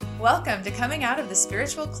Welcome to Coming Out of the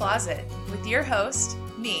Spiritual Closet with your host,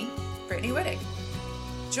 me, Brittany Wittig.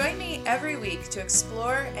 Join me every week to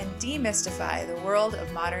explore and demystify the world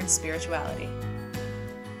of modern spirituality.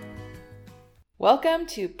 Welcome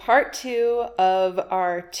to part 2 of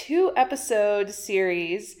our 2-episode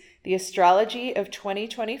series, The Astrology of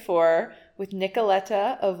 2024, with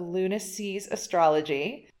Nicoletta of Lunaseas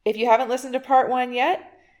Astrology. If you haven't listened to part 1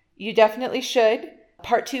 yet, you definitely should.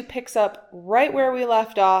 Part 2 picks up right where we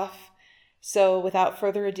left off. So without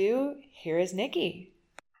further ado, here is Nicky.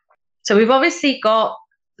 So we've obviously got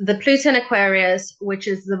the Pluto in Aquarius, which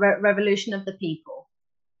is the revolution of the people,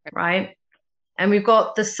 right? And we've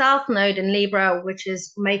got the South Node in Libra, which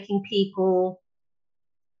is making people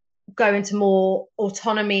go into more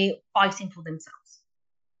autonomy, fighting for themselves,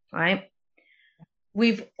 right?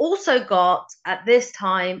 We've also got, at this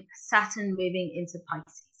time, Saturn moving into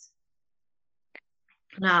Pisces.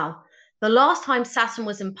 Now, the last time Saturn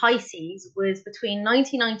was in Pisces was between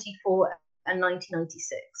 1994 and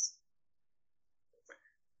 1996.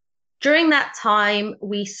 During that time,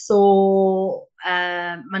 we saw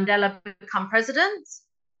Mandela become president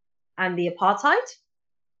and the apartheid.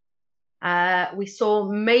 We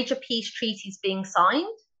saw major peace treaties being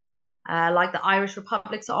signed, like the Irish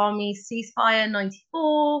Republic's Army ceasefire in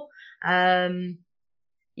 94.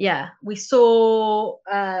 We saw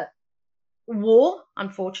war,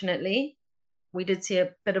 unfortunately. We did see a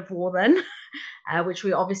bit of war then, which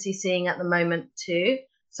we're obviously seeing at the moment too.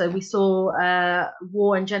 So we saw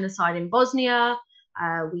war and genocide in Bosnia.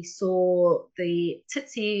 We saw the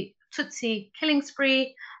Tutsi killing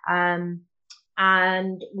spree. And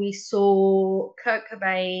we saw Kurt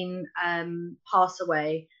Cobain pass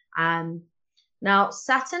away. Now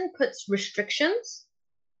Saturn puts restrictions,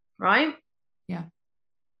 right? Yeah.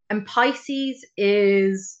 And Pisces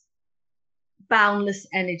is boundless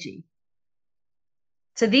energy.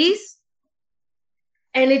 So these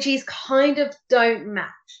energies kind of don't match.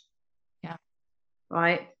 Yeah.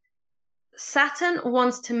 Right? Saturn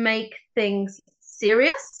wants to make things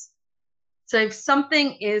serious. So if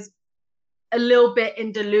something is a little bit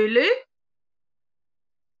in Delulu,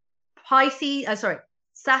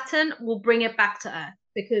 Saturn will bring it back to Earth,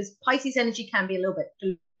 because Pisces energy can be a little bit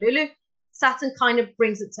Delulu. Saturn kind of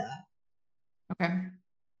brings it to Earth. Okay.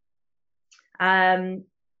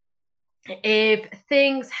 If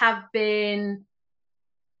things have been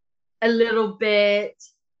a little bit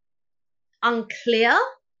unclear,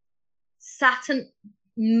 Saturn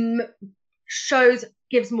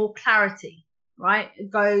gives more clarity, right?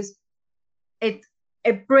 It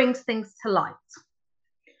brings things to light.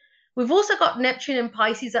 We've also got Neptune in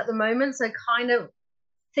Pisces at the moment, so kind of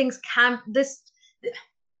things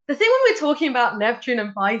the thing when we're talking about Neptune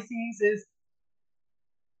and Pisces is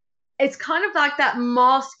it's kind of like that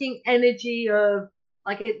masking energy of,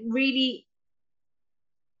 like, it really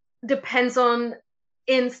depends on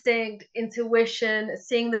instinct, intuition,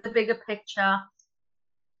 seeing the bigger picture.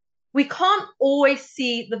 We can't always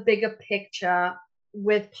see the bigger picture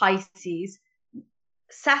with Pisces.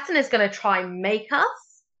 Saturn is going to try and make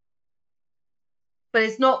us, but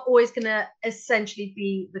it's not always going to essentially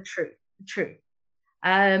be the truth.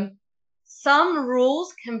 Some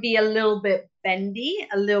rules can be a little bit bendy,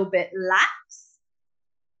 a little bit lax,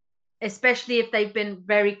 especially if they've been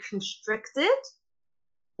very constricted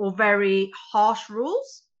or very harsh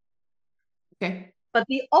rules. Okay. But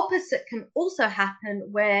the opposite can also happen,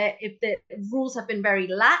 where if the rules have been very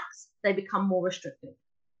lax, they become more restrictive.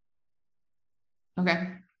 Okay.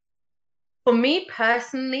 For me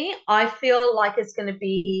personally, I feel like it's going to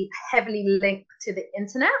be heavily linked to the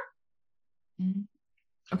internet. Mm-hmm.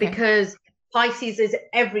 Okay. Because Pisces is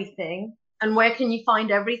everything. And where can you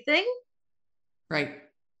find everything? Right.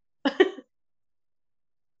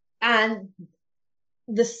 And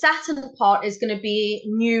the Saturn part is going to be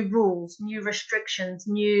new rules, new restrictions,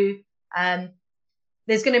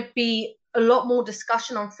 there's going to be a lot more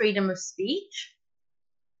discussion on freedom of speech.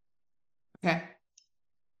 Okay.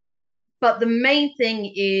 But the main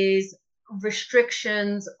thing is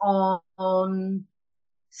restrictions on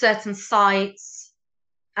certain sites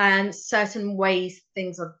and certain ways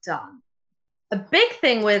things are done. A big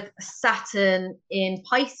thing with Saturn in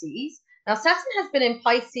Pisces, now Saturn has been in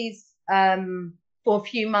Pisces for a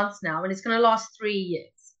few months now, and it's going to last 3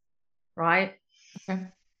 years, right? Okay.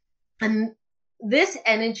 And this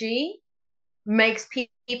energy makes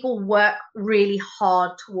people work really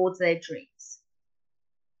hard towards their dreams.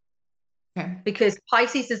 Okay. Because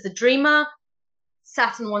Pisces is the dreamer,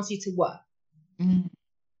 Saturn wants you to work. Mm-hmm.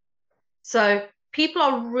 So people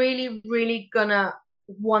are really, really gonna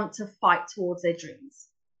want to fight towards their dreams.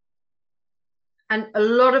 And a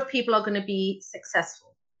lot of people are going to be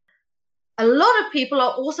successful. A lot of people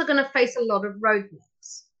are also going to face a lot of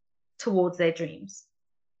roadblocks towards their dreams.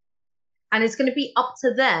 And it's going to be up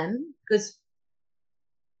to them, because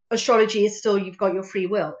astrology is still, you've got your free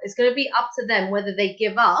will. It's going to be up to them whether they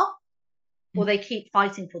give up or they keep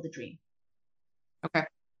fighting for the dream. Okay.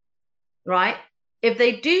 Right? If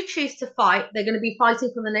they do choose to fight, they're going to be fighting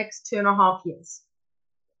for the next 2.5 years.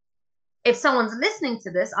 If someone's listening to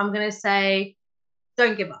this, I'm going to say,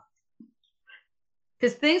 don't give up.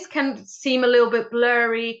 Because things can seem a little bit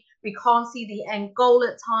blurry. We can't see the end goal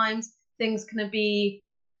at times. Things can be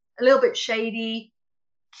a little bit shady.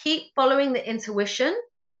 Keep following the intuition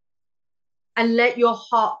and let your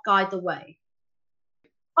heart guide the way.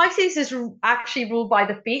 Pisces is actually ruled by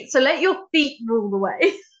the feet, so let your feet rule the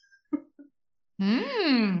way.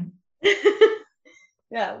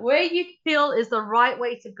 Yeah, where you feel is the right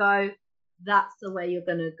way to go, that's the way you're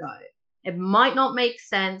going to go. It might not make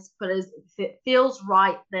sense, but if it feels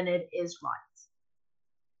right, then it is right.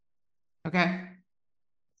 Okay.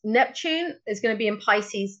 Neptune is going to be in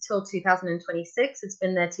Pisces till 2026. It's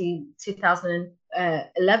been there to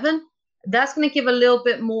 2011. That's going to give a little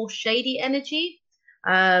bit more shady energy,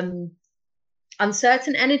 uncertain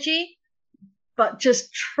energy, but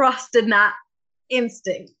just trust in that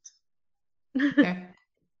instinct. Okay.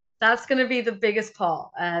 That's going to be the biggest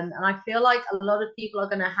part. And I feel like a lot of people are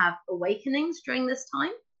going to have awakenings during this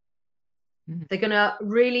time. Mm-hmm. They're going to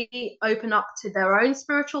really open up to their own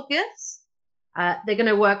spiritual gifts. They're going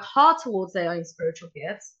to work hard towards their own spiritual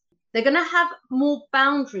gifts. They're going to have more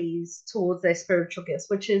boundaries towards their spiritual gifts,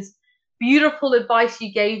 which is beautiful advice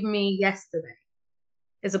you gave me yesterday,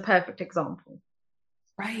 is a perfect example.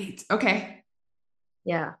 Right. Okay.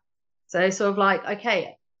 Yeah. So sort of like,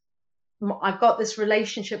 okay, I've got this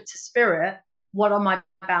relationship to spirit. What are my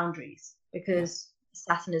boundaries? Because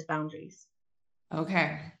Saturn is boundaries.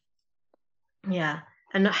 Okay. Yeah.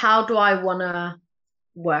 And how do I want to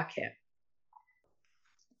work it?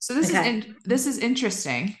 So this is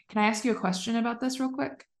interesting. Can I ask you a question about this real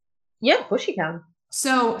quick? Yeah, of course you can.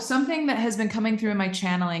 So something that has been coming through in my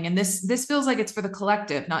channeling, and this feels like it's for the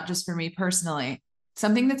collective, not just for me personally.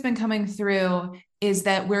 Something that's been coming through is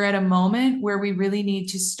that we're at a moment where we really need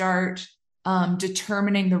to start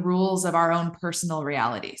determining the rules of our own personal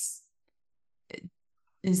realities.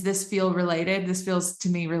 Does this feel related? This feels to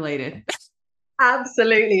me related.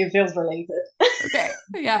 Absolutely, it feels related. Okay.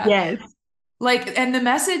 Yeah. Yes. Like, and the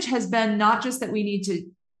message has been not just that we need to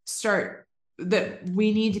start, that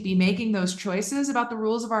we need to be making those choices about the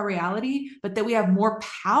rules of our reality, but that we have more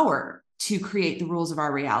power to create the rules of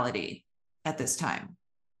our reality at this time.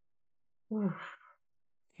 Oof.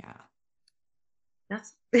 Yeah.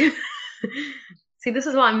 That's see, this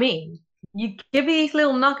is what I mean. You give me these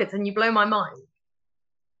little nuggets and you blow my mind.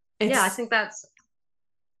 Yeah, I think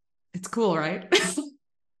it's cool, right?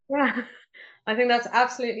 Yeah, I think that's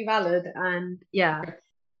absolutely valid. And yeah,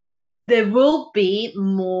 there will be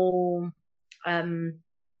more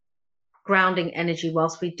grounding energy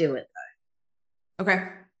whilst we do it, though. Okay.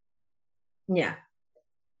 Yeah.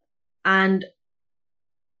 And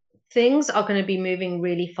things are going to be moving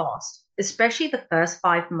really fast, especially the first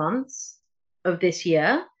 5 months of this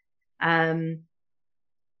year.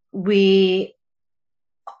 We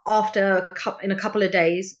in a couple of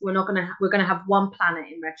days, we're going to have one planet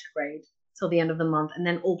in retrograde till the end of the month, and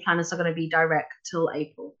then all planets are going to be direct till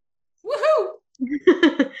April.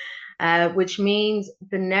 Woohoo! Which means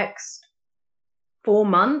the next 4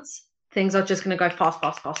 months, things are just going to go fast.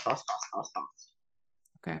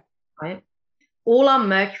 Okay. Right? All our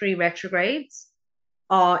Mercury retrogrades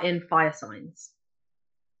are in fire signs,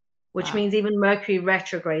 which means even Mercury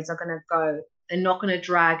retrogrades are going to go, they're not going to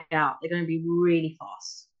drag out. They're going to be really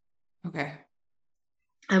fast. Okay.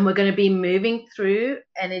 And we're going to be moving through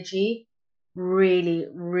energy really,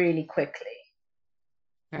 really quickly.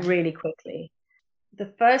 Okay. Really quickly.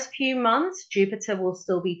 The first few months, Jupiter will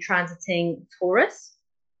still be transiting Taurus.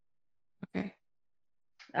 Okay.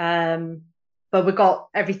 But we've got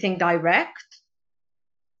everything direct.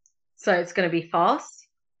 So it's going to be fast.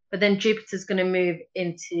 But then Jupiter's going to move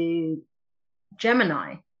into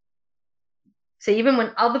Gemini. So even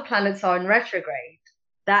when other planets are in retrograde,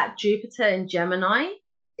 that Jupiter in Gemini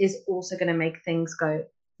is also going to make things go.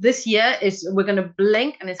 This year we're going to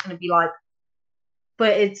blink and it's going to be like,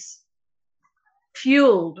 but it's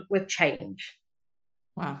fueled with change.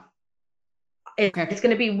 Wow. It's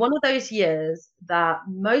going to be one of those years that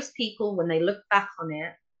most people, when they look back on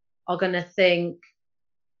it, are going to think,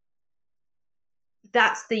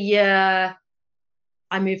 that's the year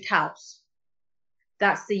I moved house.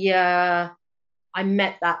 That's the year I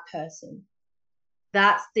met that person.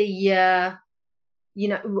 That's the year,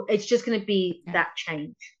 it's just going to be that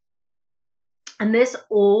change. And this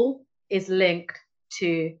all is linked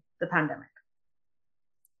to the pandemic,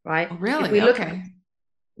 right? Oh, If really? we look, Okay.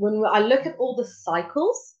 when I look at all the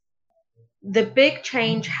cycles, the big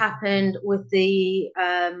change happened with the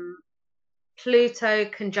Pluto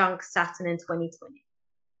conjunct Saturn in 2020.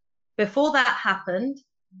 Before that happened,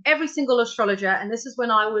 every single astrologer, and this is when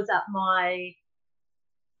I was at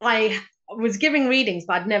I was giving readings,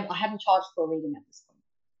 but I hadn't charged for a reading at this point.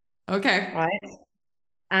 Okay. Right.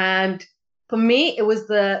 And for me, it was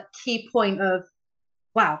the key point of,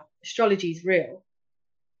 wow, astrology is real.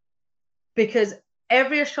 Because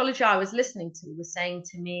every astrologer I was listening to was saying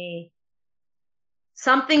to me,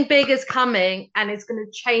 something big is coming and it's going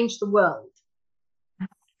to change the world.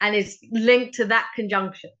 And it's linked to that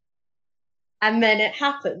conjunction. And then it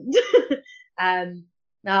happened.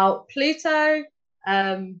 Now, Pluto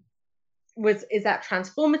is that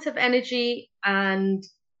transformative energy, and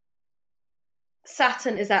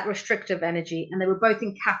Saturn is that restrictive energy, and they were both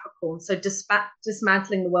in Capricorn, so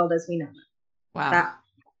dismantling the world as we know it. Wow.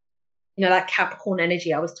 That Capricorn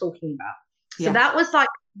energy I was talking about. So Yeah. that was like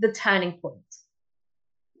the turning point.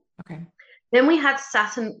 Okay. Then we had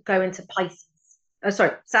Saturn go into Pisces.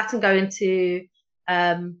 Saturn go into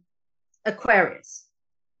Aquarius,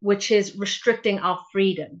 which is restricting our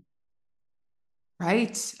freedom.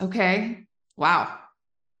 Right. Okay. Wow.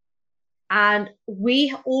 And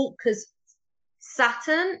we all, because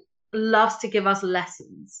Saturn loves to give us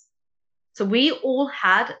lessons. So we all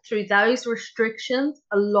had, through those restrictions,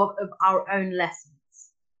 a lot of our own lessons.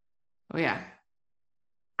 Oh, yeah.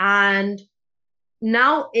 And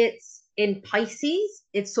now it's in Pisces.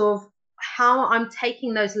 It's sort of how I'm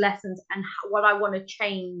taking those lessons and what I want to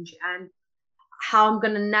change and how I'm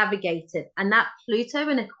going to navigate it. And that Pluto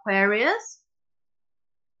in Aquarius,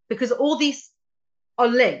 because all these are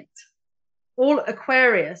linked. All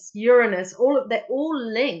Aquarius, Uranus, they're all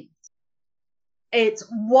linked. It's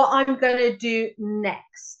what I'm going to do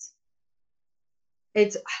next.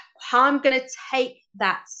 It's how I'm going to take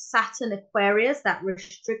that Saturn Aquarius, that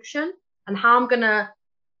restriction, and how I'm going to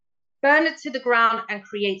burn it to the ground and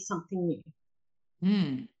create something new.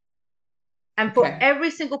 Mm. And for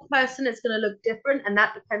every single person, it's going to look different. And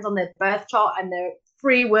that depends on their birth chart and their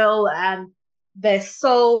free will and their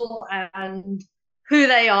soul and who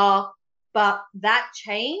they are. But that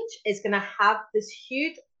change is going to have this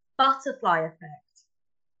huge butterfly effect.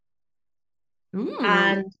 Ooh.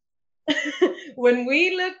 And when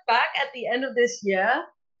we look back at the end of this year,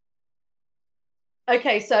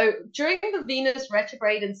 okay, so during the Venus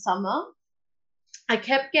retrograde in summer, I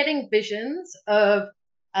kept getting visions of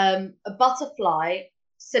a butterfly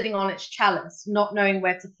sitting on its chalice, not knowing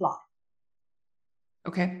where to fly.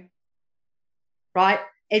 Okay. Right?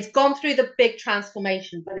 It's gone through the big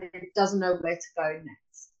transformation, but it doesn't know where to go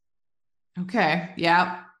next. Okay.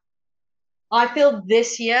 Yeah. I feel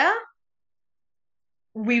this year,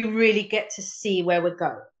 we really get to see where we're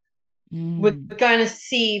going. We're going to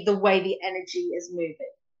see the way the energy is moving.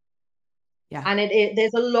 Yeah. And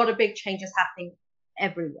there's a lot of big changes happening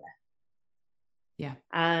everywhere. Yeah.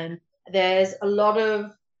 And there's a lot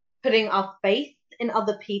of putting our faith in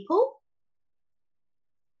other people,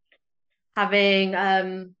 having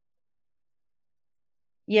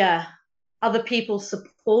other people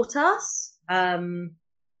support us in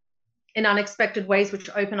unexpected ways, which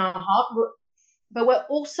open our heart. But we're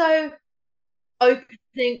also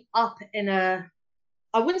opening up I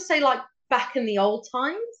wouldn't say like back in the old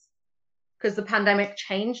times, because the pandemic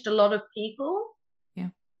changed a lot of people. Yeah.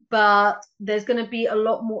 But there's going to be a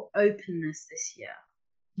lot more openness this year,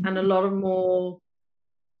 and a lot of more,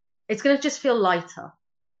 it's going to just feel lighter.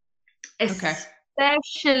 Okay.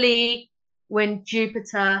 Especially when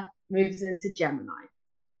Jupiter moves into Gemini.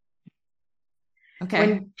 Okay.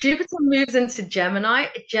 When Jupiter moves into Gemini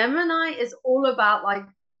is all about like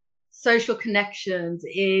social connections.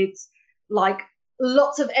 It's like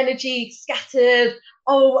lots of energy scattered.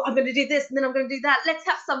 Oh, I'm going to do this and then I'm going to do that. Let's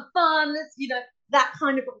have some fun. Let's, that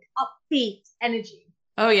kind of upbeat energy.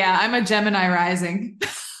 Oh, yeah. I'm a Gemini rising.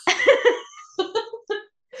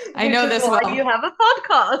 I know this well. You have a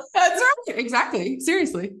podcast. That's right. Exactly.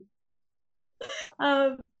 Seriously.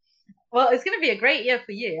 Well, it's going to be a great year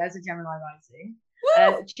for you as a Gemini rising.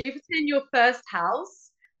 Jupiter in your first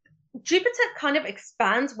house. Jupiter kind of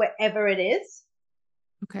expands wherever it is.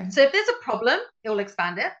 Okay. So if there's a problem, it will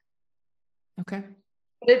expand it. Okay.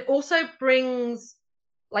 But it also brings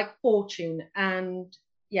like fortune and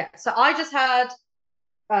So I just had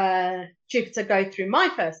Jupiter go through my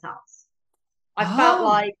first house. I felt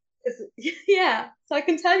like, so I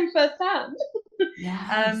can tell you firsthand.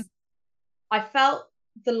 Yes. I felt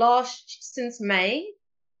since May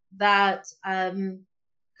that,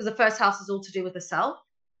 because because the first house is all to do with the self,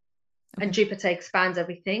 Okay. and Jupiter expands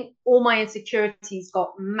everything. All my insecurities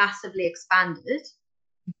got massively expanded,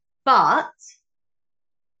 but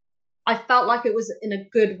I felt like it was in a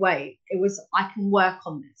good way. It was, I can work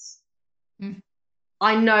on this. Mm.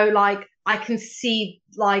 I know, like, I can see,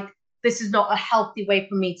 like, this is not a healthy way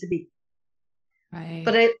for me to be. Right.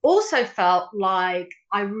 But it also felt like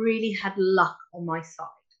I really had luck on my side.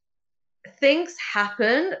 Things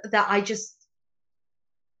happened that I just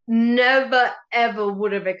never, ever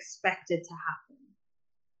would have expected to happen.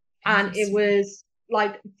 And it was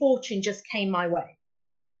like fortune just came my way.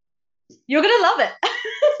 You're going to love it.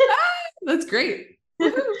 That's great.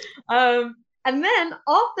 And then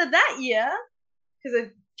after that year, because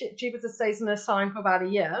Jupiter stays in a sign for about a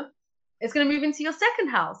year, it's going to move into your second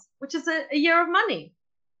house, which is a year of money.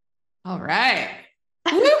 All right.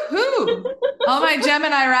 Woohoo! All my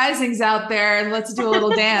Gemini risings out there, and let's do a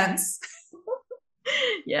little dance.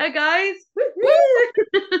 Yeah, guys.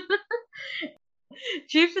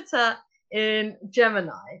 Jupiter in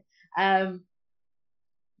Gemini.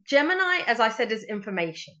 Gemini, as I said, is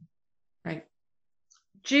information. Right.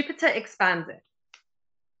 Jupiter expands it.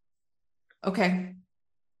 Okay.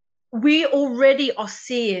 We already are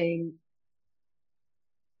seeing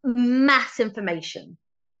mass information.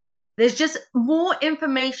 There's just more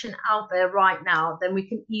information out there right now than we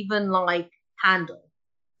can even like handle.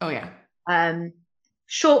 Oh yeah.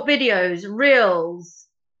 Short videos, reels,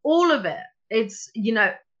 all of it. It's, you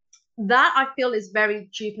know, that I feel is very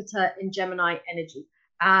Jupiter in Gemini energy.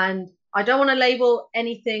 And I don't want to label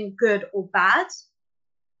anything good or bad.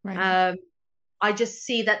 Right. I just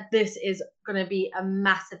see that this is going to be a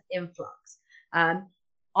massive influx.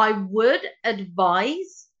 I would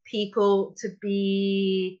advise people to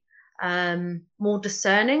be more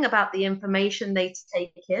discerning about the information they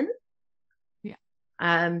take in.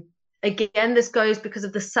 Yeah. Again, this goes because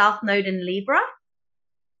of the South Node in Libra.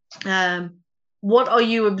 What are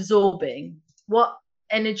you absorbing? What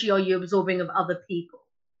energy are you absorbing of other people?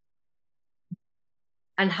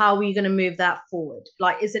 And how are you going to move that forward?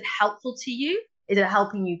 Like, is it helpful to you? Is it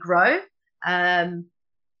helping you grow?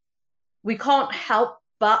 We can't help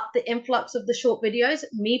but the influx of the short videos.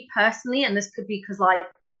 Me personally, and this could be because like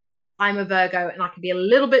I'm a Virgo and I can be a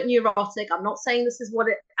little bit neurotic. I'm not saying this is what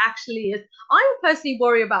it actually is. I personally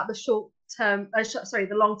worry about the the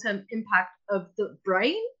long-term impact of the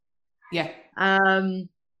brain. Yeah.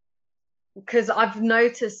 Because I've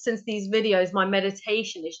noticed since these videos, my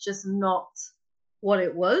meditation is just not what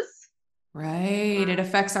it was. Right. It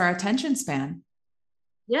affects our attention span.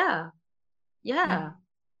 Yeah.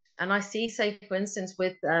 And I see, say, for instance,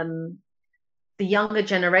 with the younger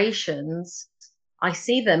generations, I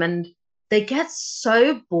see them and they get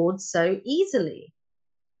so bored so easily.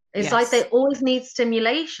 It's like they always need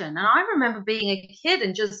stimulation. And I remember being a kid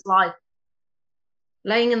and just like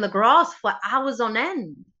laying in the grass for hours on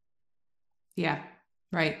end. Yeah.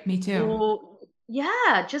 Right. Me too. Or,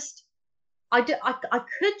 yeah, just I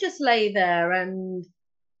could just lay there and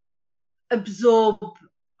absorb.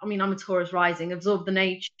 I mean, I'm a Taurus rising, absorb the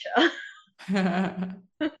nature.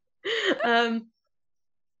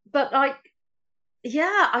 But like,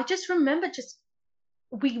 yeah, I just remember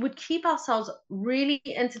we would keep ourselves really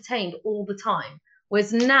entertained all the time.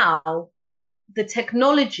 Whereas now, the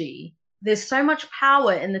technology, there's so much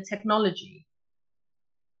power in the technology,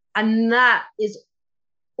 and that is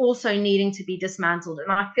also needing to be dismantled.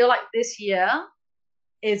 And I feel like this year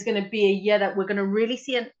is going to be a year that we're going to really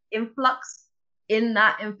see an influx in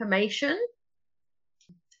that information,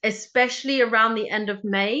 especially around the end of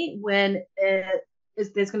May when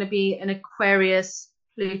there's going to be an Aquarius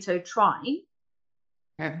Pluto trine.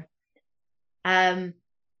 Okay.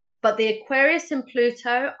 But the Aquarius and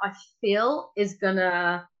Pluto, I feel, is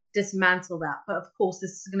gonna dismantle that. But of course,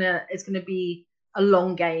 it's gonna be a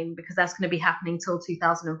long game because that's gonna be happening till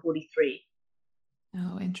 2043.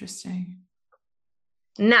 Oh, interesting.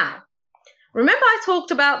 Now, remember I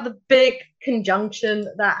talked about the big conjunction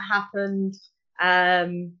that happened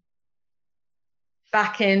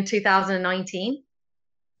back in 2019?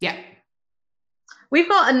 Yeah. We've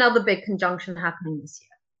got another big conjunction happening this year.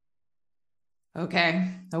 Okay.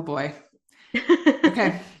 Oh boy.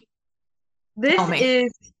 Okay. This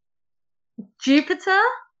is Jupiter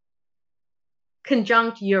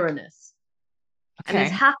conjunct Uranus. Okay. And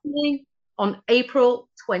it's happening on April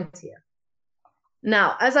 20th.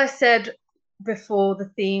 Now, as I said before, the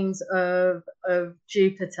themes of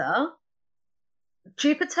Jupiter,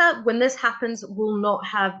 when this happens, will not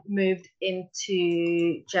have moved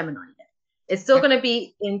into Gemini yet. It's still going to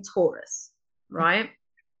be in Taurus, right?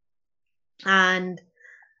 And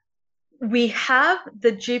we have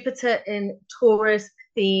the Jupiter in Taurus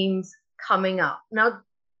themes coming up. Now,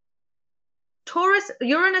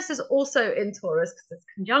 Uranus is also in Taurus because it's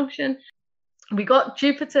conjunction. We got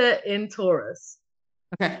Jupiter in Taurus.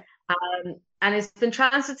 Okay. And it's been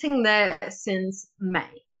transiting there since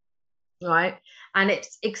May, right? And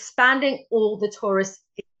it's expanding all the Taurus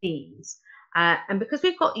themes. And because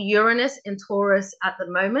we've got Uranus in Taurus at the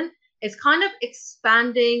moment, it's kind of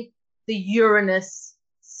expanding the Uranus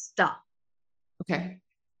stuff. Okay.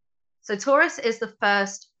 So Taurus is the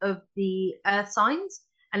first of the earth signs,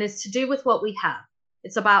 and it's to do with what we have.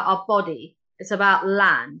 It's about our body. It's about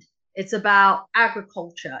land. It's about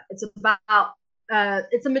agriculture. It's about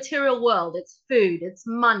it's a material world. It's food. It's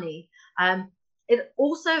money. It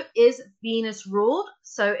also is Venus ruled,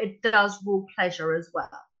 so it does rule pleasure as well.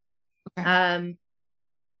 Okay.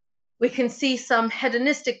 We can see some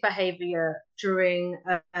hedonistic behavior during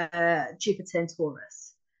Jupiter in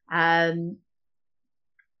Taurus.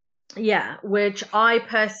 Yeah, which I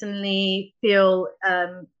personally feel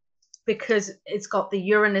because it's got the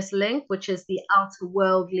Uranus link, which is the outer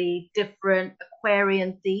worldly, different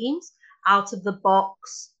Aquarian themes, out of the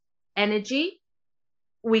box energy.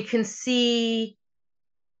 We can see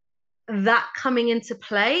that coming into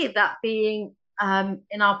play, that being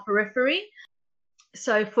in our periphery.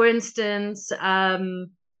 So, for instance,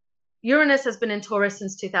 Uranus has been in Taurus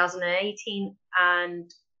since 2018,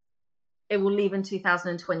 and it will leave in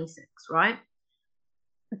 2026, right?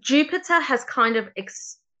 Jupiter has kind of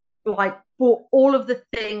brought all of the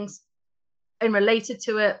things and related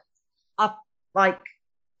to it up like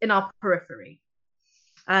in our periphery.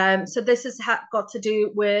 So this has got to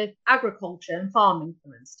do with agriculture and farming,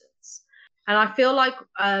 for instance. And I feel like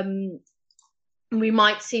we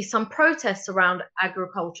might see some protests around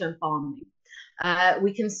agriculture and farming.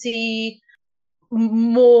 We can see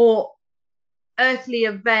more earthly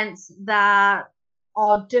events that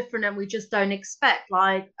are different and we just don't expect,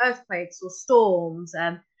 like earthquakes or storms.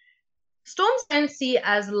 Storms don't see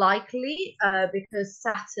as likely because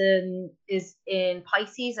Saturn is in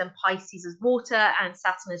Pisces, and Pisces is water, and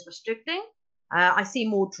Saturn is restricting. I see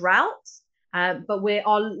more droughts, but we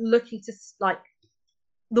are looking to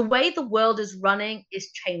the way the world is running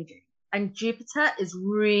is changing, and Jupiter is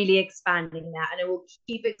really expanding that, and it will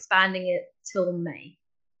keep expanding it till May.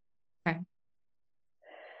 Okay.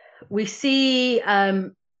 We see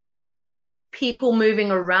people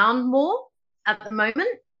moving around more at the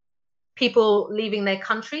moment, people leaving their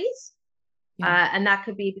countries, and that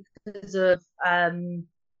could be because of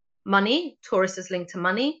money. Taurus is linked to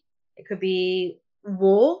money. It could be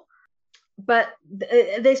war, but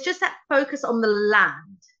there's just that focus on the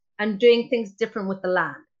land and doing things different with the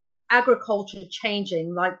land. Agriculture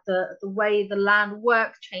changing, like the way the land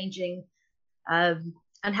works changing,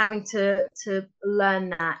 and having to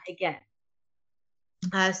learn that again.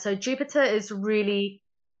 So Jupiter is really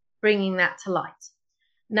bringing that to light.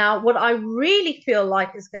 Now, what I really feel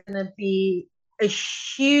like is going to be a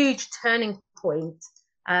huge turning point,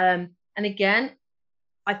 and again,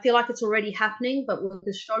 I feel like it's already happening, but with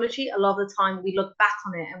astrology, a lot of the time we look back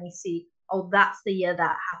on it and we see, oh, that's the year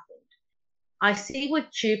that happened. I see with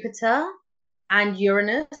Jupiter and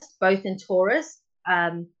Uranus, both in Taurus,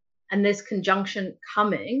 and this conjunction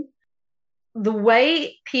coming, the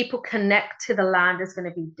way people connect to the land is going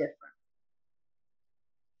to be different.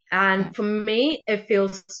 And for me, it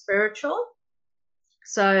feels spiritual.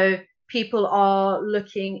 So people are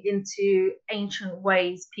looking into ancient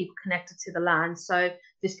ways people connected to the land. So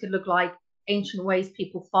this could look like ancient ways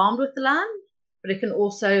people farmed with the land, but it can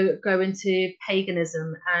also go into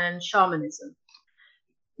paganism and shamanism.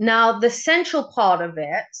 Now, the central part of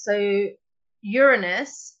it, so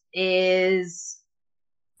Uranus is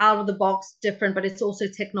out of the box, different, but it's also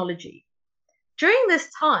technology. During this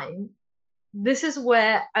time, this is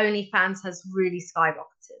where OnlyFans has really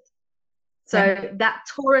skyrocketed. So that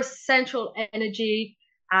Taurus central energy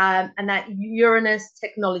and that Uranus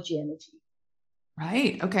technology energy.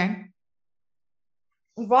 Right. Okay.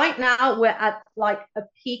 Right now, we're at like a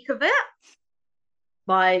peak of it,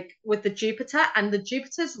 like with the Jupiter, and the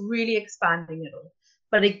Jupiter's really expanding it all.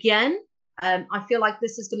 But again, I feel like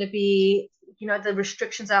this is going to be, the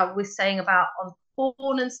restrictions that we're saying about on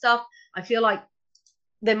porn and stuff. I feel like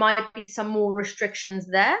there might be some more restrictions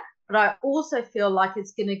there, but I also feel like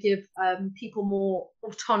it's going to give people more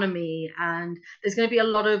autonomy, and there's going to be a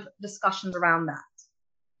lot of discussions around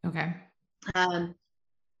that. Okay.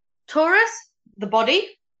 Taurus, the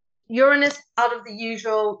body. Uranus, out of the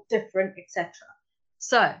usual, different, etc.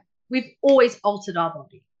 So we've always altered our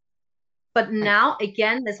body, but now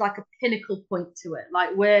again, there's like a pinnacle point to it,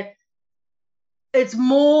 like where it's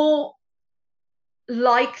more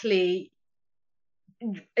likely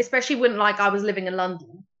especially when like I was living in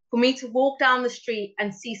London, for me to walk down the street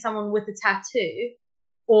and see someone with a tattoo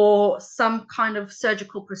or some kind of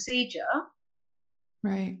surgical procedure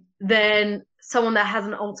Right. than someone that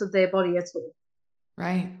hasn't altered their body at all.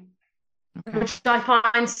 Right. Okay. Which I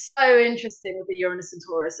find so interesting with the Uranus and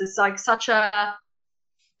Taurus. It's like it's such a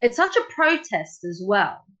protest as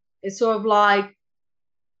well. It's sort of like,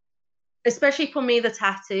 especially for me, the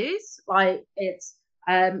tattoos, like it's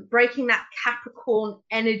breaking that Capricorn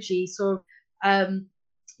energy, sort of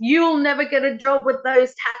you'll never get a job with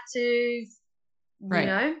those tattoos, you Right.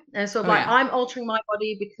 know? And sort of Oh like yeah. I'm altering my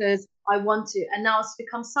body because I want to. And now it's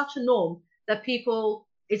become such a norm that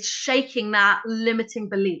it's shaking that limiting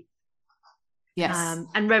belief Yes.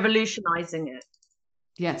 and revolutionizing it.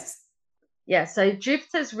 Yes. Yeah, so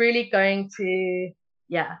Jupiter's really going to,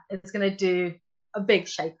 yeah, it's going to do a big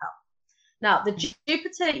shake up. Now, the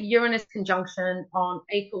Jupiter-Uranus conjunction on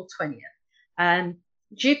April 20th.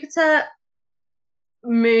 Jupiter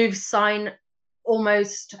moves sign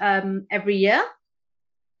almost every year.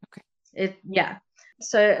 Okay. Yeah.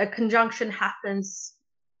 So a conjunction happens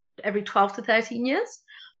every 12 to 13 years.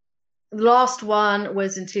 The last one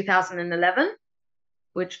was in 2011,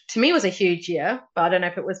 which to me was a huge year, but I don't know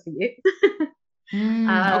if it was for you.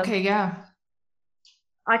 Okay. Yeah.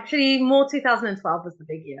 Actually, more 2012 was the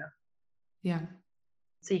big year. Yeah.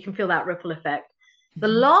 So you can feel that ripple effect. The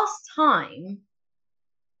Mhm. last time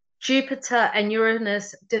Jupiter and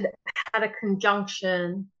Uranus had a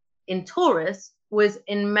conjunction in Taurus was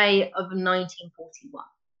in May of 1941.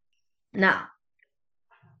 Now,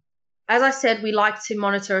 as I said, we like to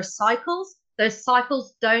monitor cycles. Those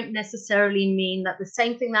cycles don't necessarily mean that the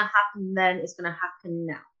same thing that happened then is going to happen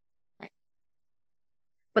now. Right.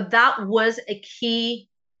 But that was a key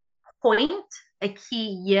point, a key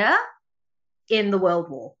year in the World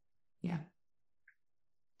War. Yeah.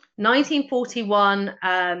 1941,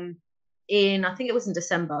 I think it was in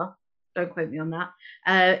December, don't quote me on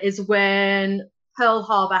that, is when Pearl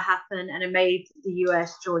Harbor happened and it made the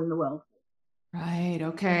US join the World War. Right.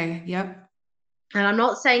 Okay. Yep. And I'm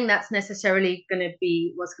not saying that's necessarily going to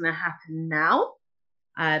be what's going to happen now,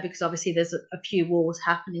 because obviously there's a few wars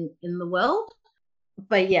happening in the world.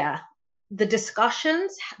 But yeah, the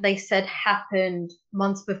discussions, they said, happened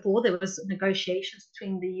months before. There was negotiations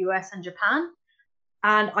between the US and Japan.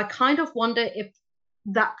 And I kind of wonder if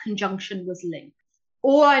that conjunction was linked.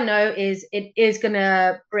 All I know is it is going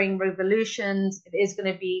to bring revolutions, it is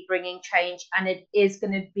going to be bringing change, and it is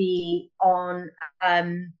going to be on,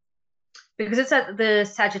 because it's at the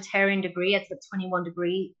Sagittarian degree, it's at 21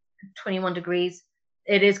 degrees.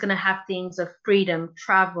 It is going to have themes of freedom,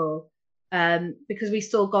 travel, because we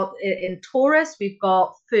still got in Taurus, we've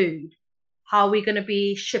got food. How are we going to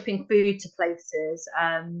be shipping food to places?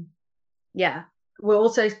 Yeah, we're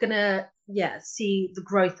also going to see the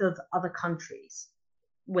growth of other countries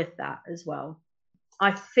with that as well.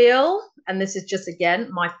 I feel, and this is just again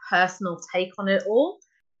my personal take on it all,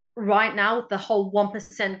 right now with the whole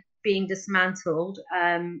 1% being dismantled,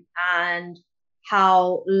 and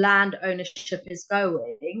how land ownership is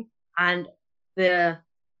going, and the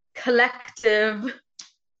collective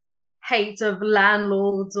hate of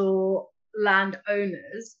landlords or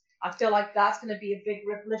landowners, I feel like that's going to be a big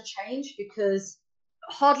ripple of change, because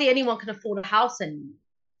hardly anyone can afford a house anymore.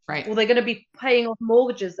 Right. Or they're going to be paying off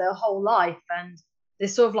mortgages their whole life. And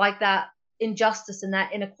there's sort of like that injustice and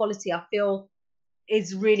that inequality, I feel,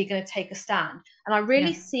 is really going to take a stand. And I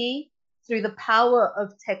really see through the power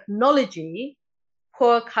of technology,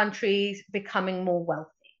 poor countries becoming more wealthy.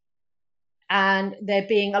 And there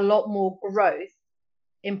being a lot more growth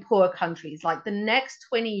in poor countries. Like the next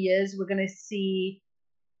 20 years, we're going to see.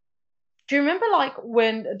 Do you remember like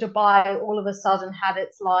when Dubai all of a sudden had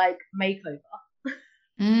its like makeover?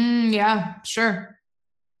 Yeah, sure.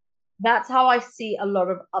 That's how I see a lot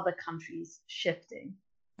of other countries shifting.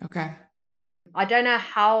 Okay. I don't know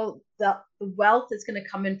how the wealth is going to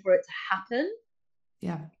come in for it to happen.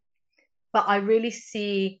 Yeah. But I really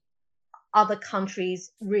see other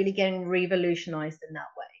countries really getting revolutionized in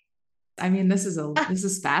that way. I mean, this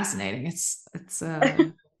is fascinating. It's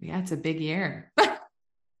yeah, it's a big year.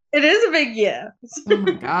 It is a big year. Oh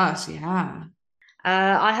my gosh, yeah.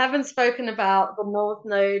 I haven't spoken about the North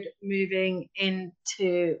Node moving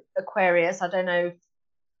into Aquarius. I don't know.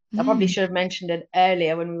 I probably should have mentioned it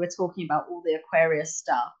earlier when we were talking about all the Aquarius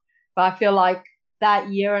stuff. But I feel like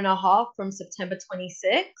that year and a half from September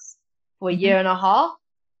 26th for a year and a half,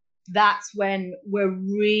 that's when we're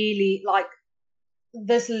really like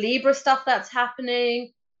this Libra stuff that's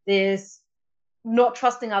happening, this not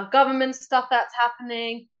trusting our government stuff that's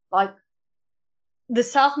happening. Like the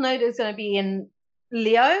South Node is going to be in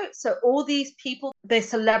Leo. So all these people, they're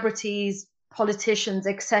celebrities, politicians,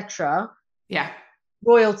 etc., Yeah.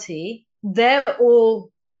 royalty, they're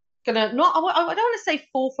all gonna not. I don't want to say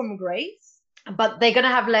fall from grace, but they're gonna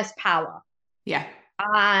have less power. Yeah.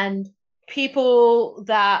 And people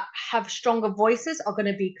that have stronger voices are going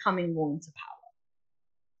to be coming more into power.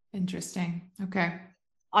 Interesting. Okay.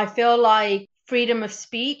 I feel like freedom of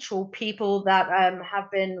speech, or people that have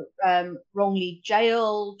been wrongly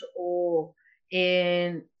jailed or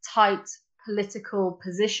in tight political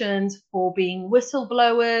positions for being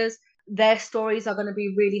whistleblowers, their stories are going to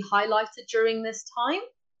be really highlighted during this time.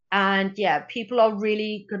 And yeah, people are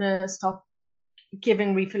really going to stop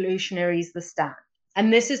giving revolutionaries the stand.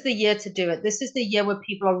 And this is the year to do it. This is the year where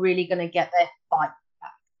people are really going to get their fight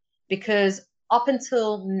back. Because up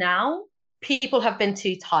until now, people have been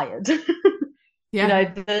too tired.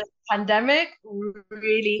 Yeah. The pandemic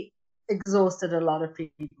really exhausted a lot of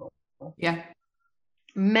people. Yeah.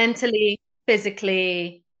 Mentally,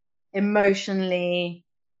 physically, emotionally.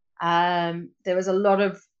 There was a lot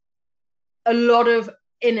of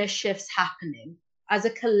inner shifts happening. As a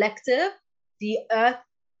collective, the earth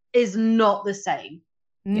is not the same.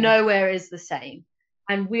 Yeah. Nowhere is the same.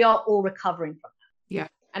 And we are all recovering from that. Yeah.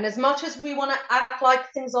 And as much as we want to act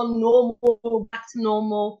like things are normal, back to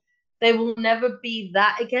normal, they will never be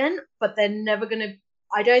that again, but they're never going to,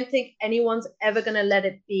 I don't think anyone's ever going to let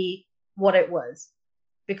it be what it was.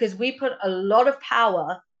 Because we put a lot of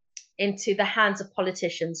power into the hands of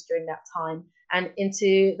politicians during that time and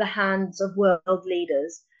into the hands of world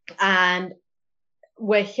leaders. And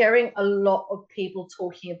we're hearing a lot of people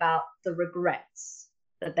talking about the regrets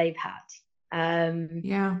that they've had.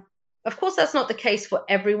 Yeah. Of course, that's not the case for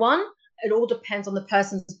everyone. It all depends on the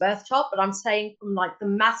person's birth chart, but I'm saying from like the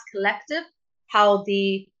mass collective, how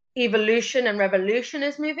the evolution and revolution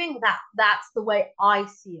is moving, that's the way I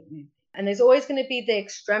see it moving. And there's always going to be the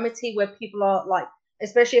extremity where people are like,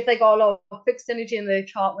 especially if they got a lot of fixed energy in their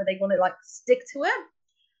chart where they want to like stick to it.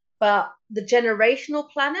 But the generational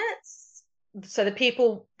planets, so the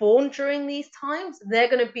people born during these times, they're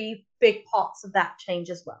going to be big parts of that change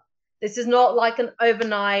as well. This is not like an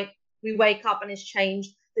overnight, we wake up and it's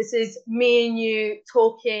changed. This is me and you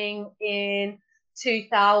talking in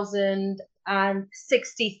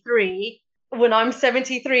 2063 when I'm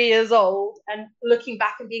 73 years old and looking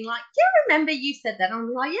back and being like, yeah, remember you said that?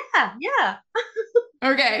 I'm like, yeah.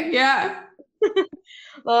 Okay. Yeah.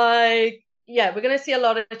 Like, yeah, we're going to see a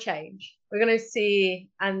lot of change. We're going to see,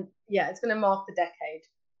 and yeah, it's going to mark the decade.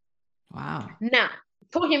 Wow. Now,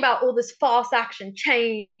 talking about all this fast action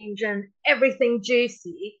change and everything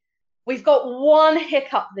juicy, we've got one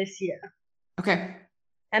hiccup this year. Okay.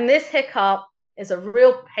 And this hiccup is a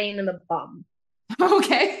real pain in the bum.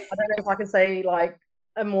 Okay. I don't know if I can say like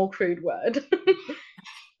a more crude word.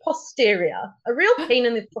 Posterior. A real pain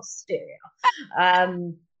in the posterior.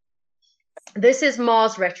 This is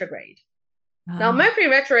Mars retrograde. Now, Mercury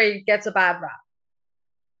retrograde gets a bad rap.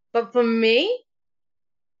 But for me,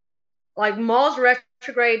 like Mars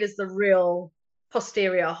retrograde is the real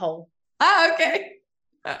posterior hole. Okay.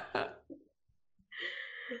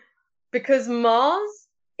 Because Mars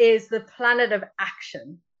is the planet of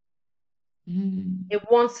action. It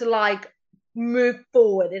wants to like move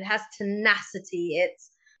forward. It has tenacity.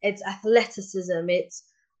 It's athleticism. It's,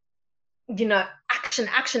 action.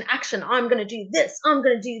 I'm going to do this. I'm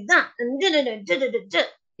going to do that. And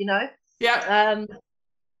Yeah.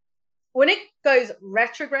 When it goes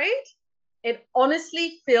retrograde, it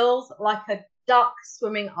honestly feels like a duck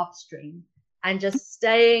swimming upstream and just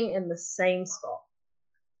staying in the same spot.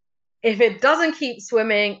 If it doesn't keep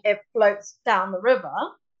swimming, it floats down the river.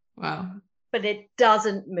 Wow. But it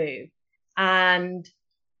doesn't move. And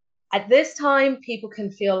at this time, people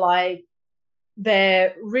can feel like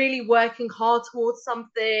they're really working hard towards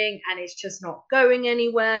something and it's just not going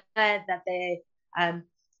anywhere, that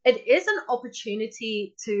it is an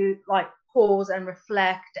opportunity to like pause and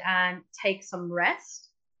reflect and take some rest,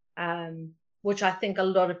 which I think a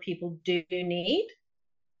lot of people do need.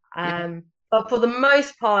 But for the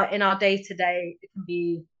most part, in our day-to-day, it can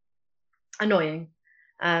be annoying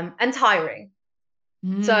and tiring.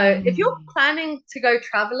 So if you're planning to go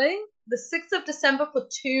traveling, the 6th of December for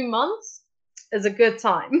 2 months is a good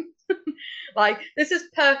time. Like, this is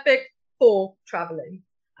perfect for traveling.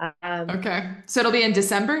 Okay. So it'll be in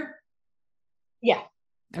December? Yeah.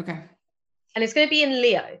 Okay. And it's going to be in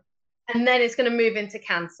Leo. And then it's going to move into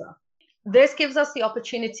Cancer. This gives us the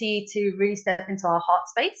opportunity to really step into our heart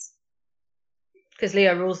space, because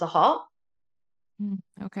Leo rules the heart.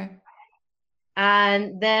 Okay.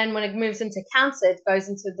 And then when it moves into Cancer, it goes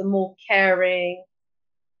into the more caring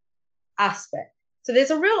aspect. So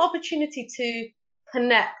there's a real opportunity to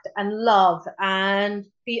connect and love and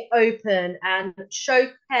be open and show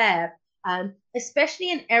care,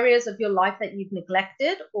 especially in areas of your life that you've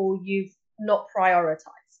neglected or you've not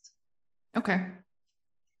prioritized. Okay.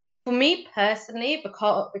 For me personally,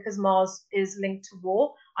 because Mars is linked to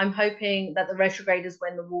war, I'm hoping that the retrograde is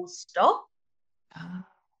when the wars stop.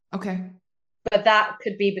 Okay. But that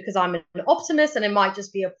could be because I'm an optimist and it might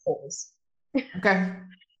just be a pause. Okay.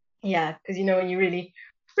 Yeah, because when you really,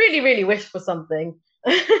 really, really wish for something.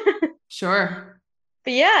 Sure.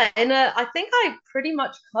 But yeah, I think I pretty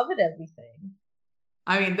much covered everything.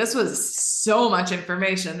 I mean, this was so much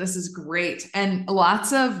information. This is great. And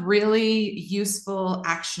lots of really useful,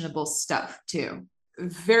 actionable stuff too.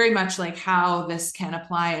 Very much like how this can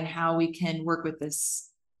apply and how we can work with this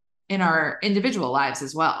in our individual lives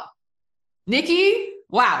as well. Nicky,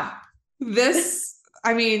 wow.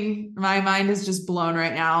 I mean, my mind is just blown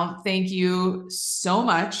right now. Thank you so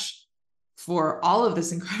much for all of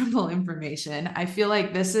this incredible information. I feel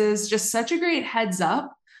like this is just such a great heads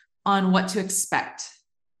up on what to expect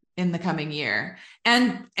in the coming year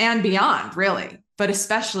and beyond, really, but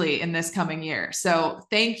especially in this coming year. So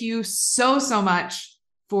thank you so much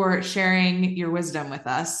for sharing your wisdom with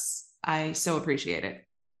us. I so appreciate it.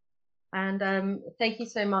 And thank you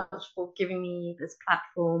so much for giving me this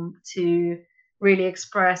platform to really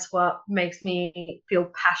express what makes me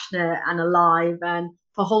feel passionate and alive, and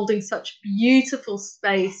for holding such beautiful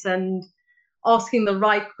space and asking the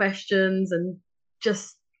right questions and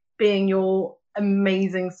just being your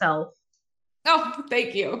amazing self. Oh,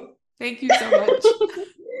 thank you. Thank you so much.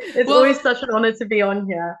 It's always such an honor to be on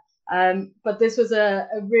here. But this was a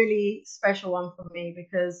really special one for me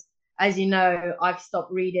because, as you know, I've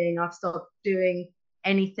stopped reading, I've stopped doing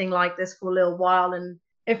anything like this for a little while, and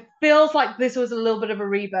it feels like this was a little bit of a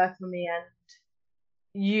rebirth for me, and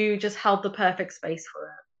you just held the perfect space for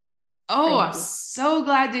it. Oh, I'm so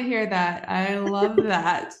glad to hear that. I love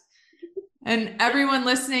that. And everyone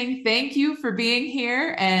listening, thank you for being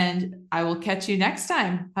here, and I will catch you next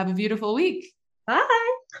time. Have a beautiful week.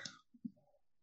 Bye.